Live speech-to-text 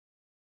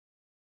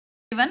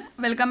Everyone,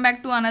 welcome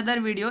back to another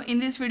video. In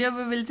this video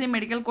we will see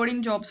medical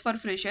coding jobs for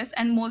freshers,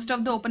 and most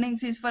of the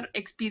openings is for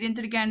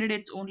experienced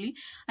candidates only,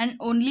 and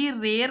only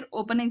rare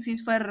openings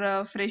is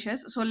for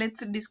freshers. So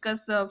let's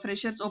discuss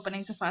freshers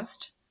openings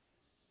first.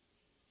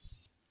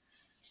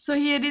 So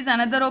here is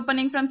another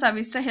opening from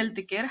Savista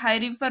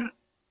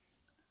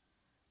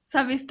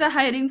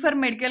hiring for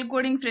medical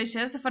coding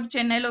freshers for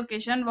Chennai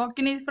location.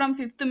 Walk-in is from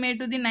 5th May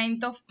to the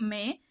 9th of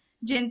May.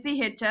 Gen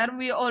Z HR.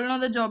 We all know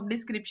the job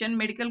description.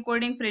 Medical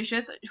coding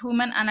freshers,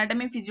 human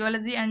anatomy,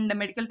 physiology and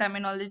medical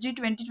terminology.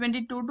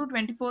 2022 to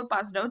 24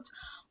 passed outs.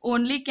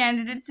 Only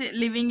candidates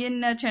living in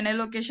Chennai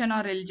location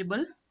are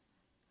eligible.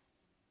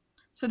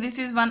 So this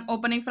is one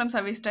opening from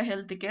Savista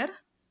Healthcare.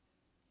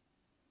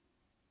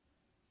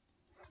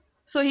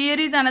 So here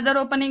is another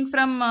opening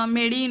from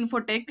Medi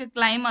Infotech,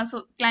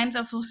 Climbs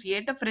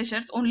Associate,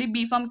 freshers, only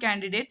B.Pharm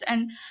candidates,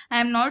 and I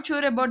am not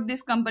sure about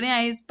this company.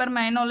 As per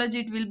my knowledge,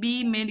 it will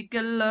be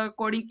Medical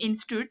Coding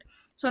Institute.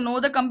 So know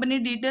the company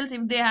details.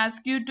 If they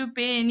ask you to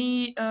pay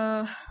any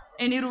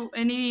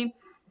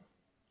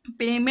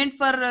payment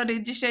for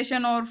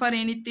registration or for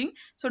anything,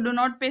 so do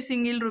not pay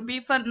single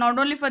rupee for not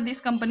only for this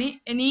company,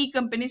 any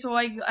company. So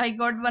I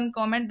got one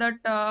comment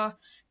that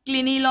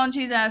Clini Launch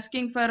is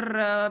asking for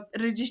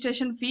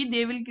registration fee.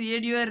 They will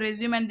create your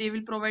resume and they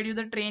will provide you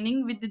the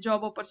training with the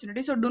job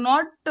opportunity. So do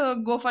not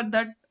go for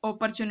that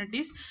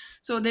opportunities.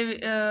 So they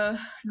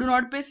do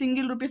not pay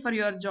single rupee for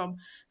your job.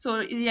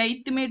 So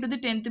 8th May to the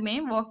 10th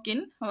May, walk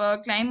in,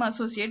 climb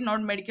associate,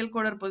 not medical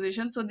coder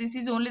position. So this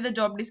is only the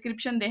job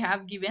description they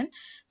have given.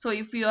 So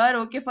if you are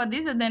okay for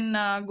this, then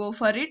go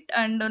for it,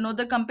 and know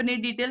the company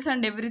details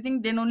and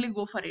everything, then only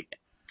go for it.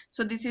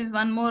 So this is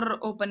one more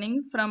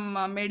opening from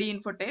Medi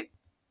Infotech.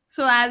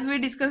 So as we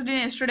discussed in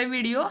yesterday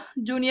video,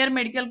 junior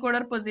medical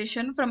coder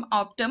position from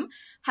Optum,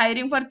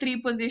 hiring for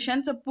 3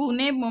 positions,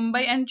 Pune,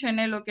 Mumbai and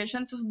Chennai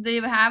locations. So they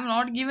have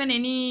not given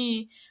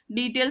any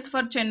details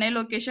for Chennai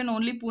location,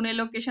 only Pune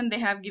location they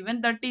have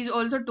given. That is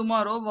also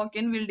tomorrow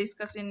walk-in, we'll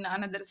discuss in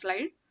another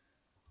slide.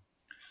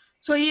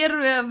 So here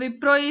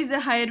Wipro is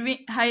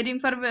hiring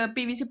for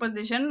PVC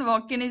position.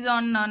 Walk-in is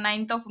on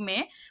 9th of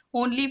May.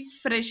 Only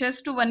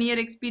freshers to 1 year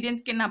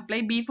experience can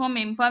apply. B.Pharm,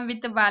 M.Pharm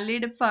with a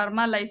valid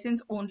pharma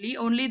license only.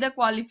 Only the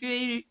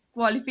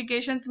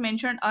qualifications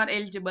mentioned are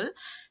eligible.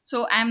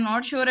 So I am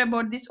not sure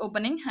about this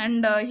opening,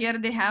 and here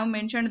they have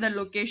mentioned the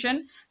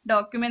location,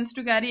 documents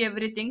to carry,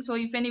 everything. So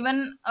if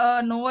anyone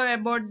know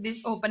about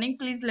this opening,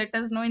 please let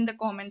us know in the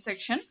comment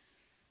section.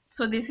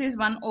 So this is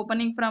one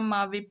opening from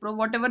Wipro.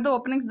 Whatever the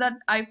openings that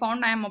I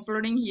found, I am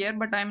uploading here,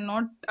 but I am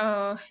not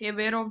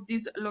aware of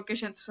these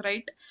locations,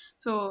 right?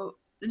 So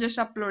just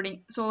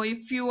uploading. So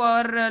if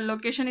your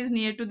location is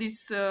near to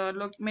this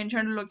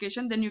mentioned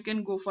location, then you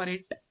can go for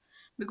it,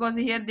 because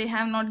here they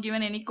have not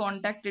given any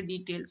contact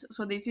details.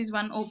 So this is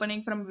one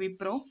opening from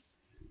Wipro.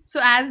 So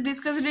as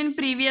discussed in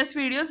previous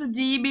videos,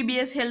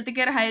 GEBBS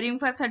Healthcare hiring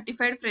for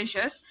certified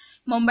freshers,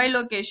 Mumbai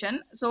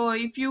location. So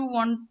if you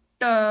want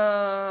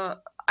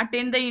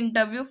attend the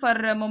interview for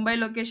Mumbai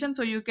location,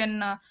 so you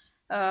can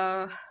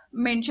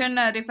mention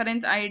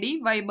reference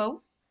ID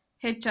Vaibhav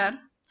HR.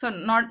 So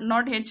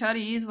not HR,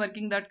 he is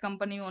working that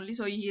company only,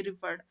 so he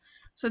referred.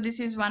 So this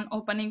is one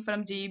opening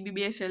from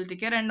GEBBS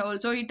Healthcare, and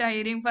also it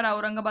hiring for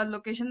Aurangabad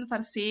location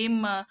for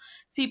same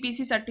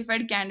CPC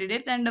certified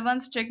candidates. And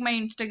once check my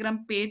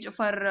Instagram page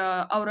for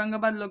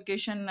Aurangabad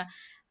location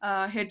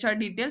HR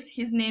details.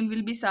 His name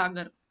will be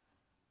Sagar.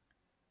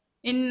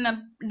 In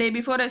day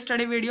before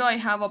yesterday video, I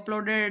have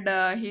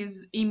uploaded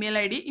his email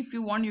ID. If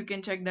you want, you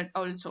can check that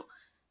also.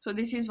 So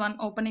this is one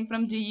opening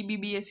from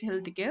GEBBS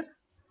Healthcare.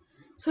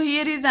 So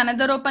here is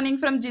another opening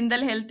from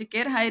Jindal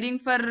Healthcare, hiring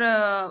for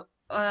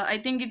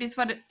I think it is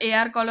for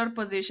AR collar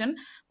position.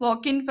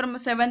 Walk-in from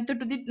 7th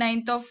to the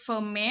 9th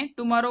of May.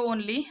 Tomorrow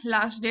only.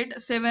 Last date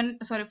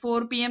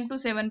 4 p.m. to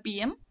 7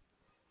 p.m.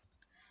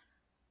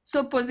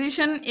 So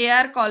position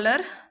AR collar,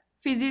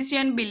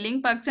 physician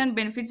billing, perks and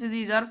benefits.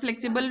 These are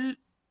flexible,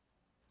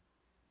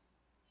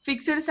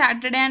 fixed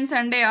Saturday and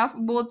Sunday off,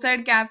 both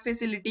side cab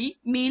facility,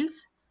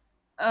 meals,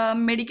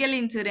 medical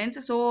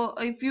insurance. So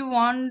if you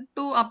want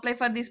to apply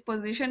for this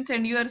position,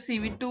 send your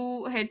CV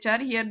to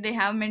HR. Here they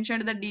have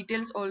mentioned the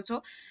details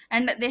also,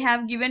 and they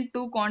have given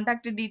 2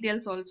 contact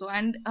details also.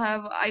 And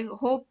I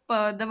hope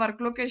the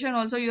work location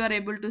also you are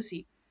able to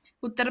see.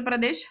 Uttar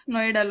Pradesh,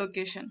 Noida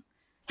location.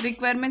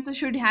 Requirements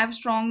should have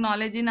strong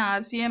knowledge in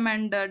RCM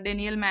and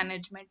denial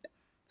management.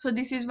 So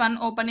this is one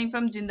opening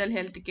from Jindal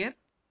Healthcare.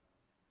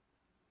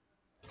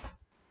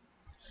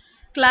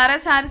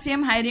 Claras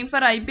RCM hiring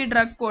for IP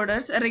drug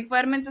coders.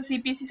 Requirements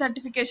CPC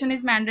certification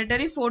is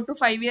mandatory. 4 to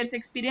 5 years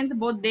experience,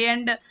 both day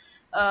and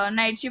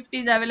night shift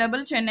is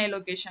available. Chennai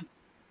location.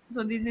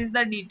 So this is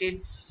the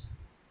details.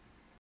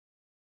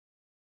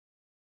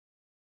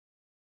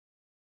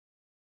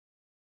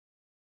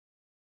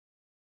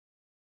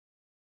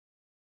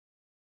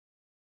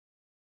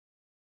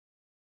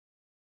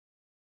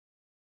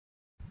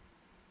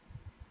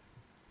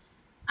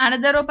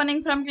 Another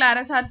opening from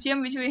Claras RCM,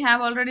 which we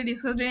have already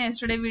discussed in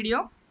yesterday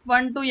video.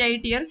 1 to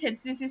 8 years,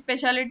 HCC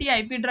specialty,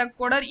 IP drug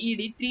coder,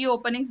 ED. 3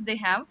 openings they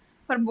have.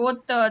 for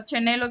both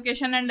Chennai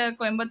location and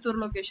Coimbatore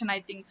location,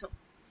 I think so.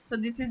 So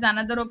this is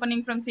another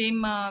opening from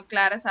same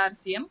Claris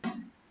RCM.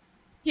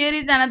 Here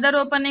is another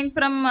opening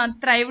from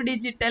Thrive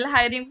Digital,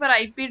 hiring for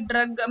IP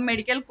drug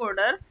medical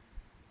coder,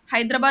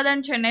 Hyderabad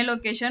and Chennai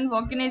location.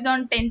 Walk-in is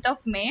on 10th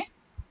of May.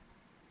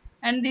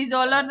 And these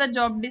all are the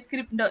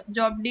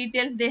job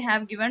details they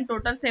have given.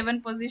 Total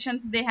 7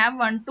 positions they have.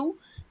 1 to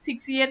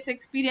 6 years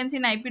experience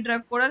in IP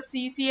drug coder.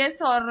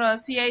 CCS or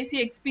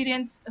CIC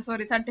experience,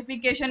 sorry,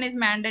 certification is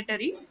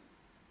mandatory.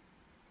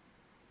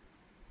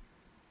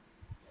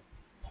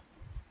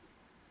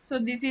 So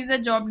this is a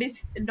job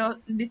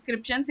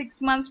description.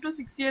 6 months to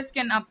 6 years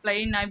can apply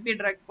in IP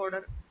drug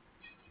coder.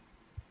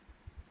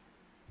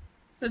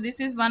 So this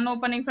is one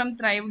opening from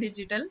Thrive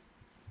Digital.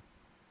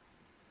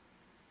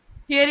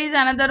 Here is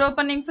another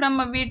opening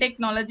from V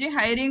Technology,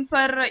 hiring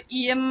for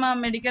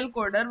EM medical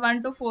coder,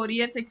 1 to 4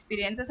 years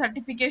experience. A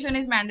certification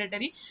is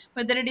mandatory,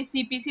 whether it is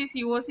CPC,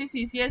 COC,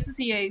 CCS,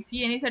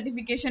 CIC, any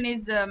certification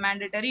is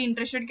mandatory.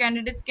 Interested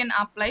candidates can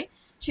apply.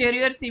 Share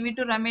your CV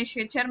to Ramesh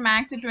HR,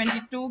 max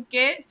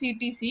 22K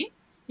CTC.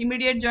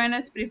 Immediate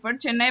joiners preferred.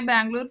 Chennai,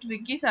 Bangalore,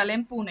 Trichy,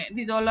 Salem, Pune.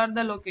 These all are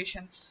the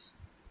locations.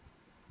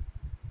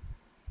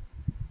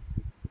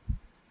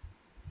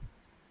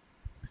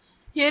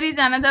 Here is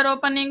another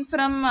opening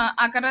from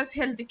Akaras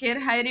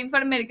Healthcare, hiring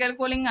for medical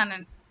coding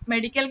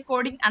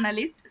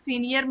analyst,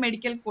 senior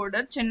medical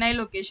coder, Chennai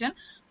location.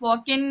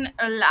 Walk-in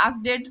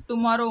last date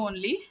tomorrow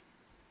only.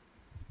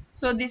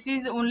 So this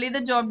is only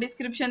the job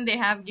description they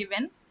have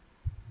given.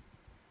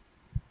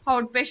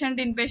 Outpatient,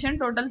 inpatient,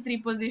 total 3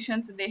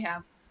 positions they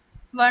have.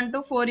 1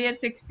 to 4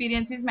 years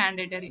experience is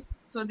mandatory.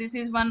 So this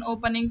is one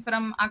opening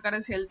from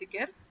Akaras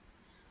Healthcare.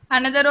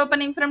 Another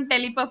opening from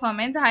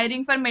Teleperformance,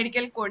 hiring for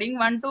medical coding,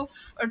 1 to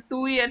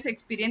 2 years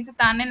experience,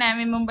 Thane,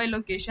 Navi, Mumbai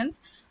locations.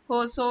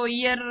 So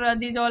here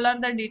these all are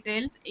the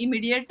details.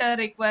 Immediate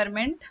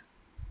requirement.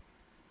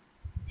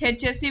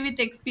 HSC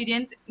with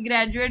experience,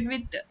 graduate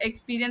with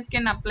experience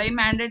can apply.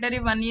 Mandatory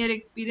 1 year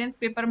experience,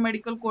 paper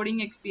medical coding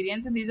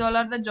experience. These all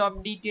are the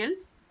job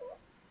details.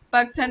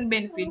 Perks and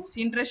benefits.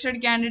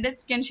 Interested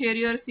candidates can share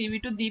your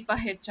CV to Deepa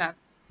HR.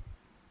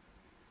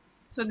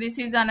 So this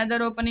is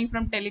another opening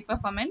from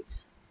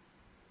Teleperformance.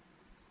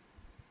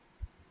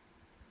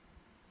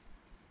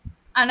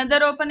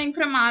 Another opening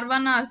from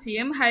R1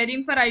 RCM,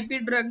 hiring for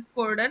IP drug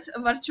coders,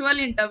 virtual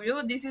interview.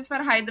 This is for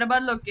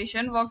Hyderabad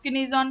location. Walk-in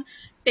is on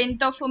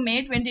 10th of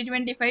May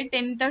 2025,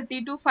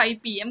 10:30 to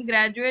 5 p.m.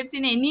 Graduates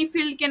in any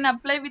field can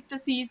apply with the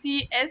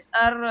CCS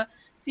or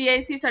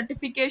CIC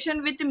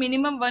certification with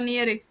minimum 1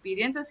 year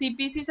experience. A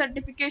CPC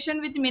certification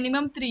with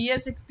minimum 3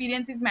 years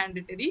experience is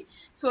mandatory.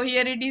 So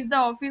here it is the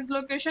office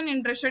location.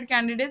 Interested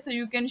candidates, so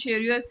you can share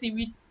your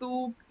CV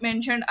to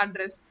mentioned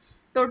address.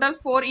 Total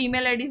 4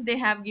 email IDs they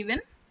have given.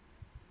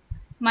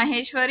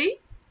 Maheshwari,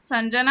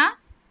 Sanjana,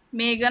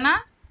 Meghana,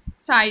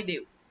 Sai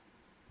Dev.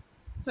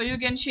 So you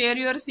can share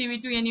your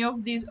CV to any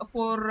of these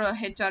 4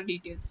 HR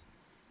details.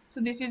 So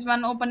this is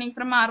one opening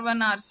from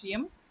R1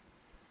 RCM.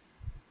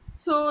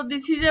 So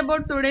this is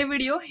about today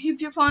video.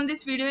 If you found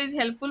this video is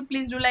helpful,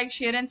 please do like,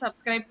 share and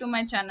subscribe to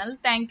my channel.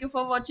 Thank you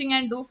for watching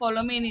and do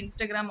follow me in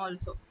Instagram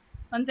also.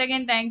 Once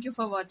again, thank you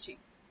for watching.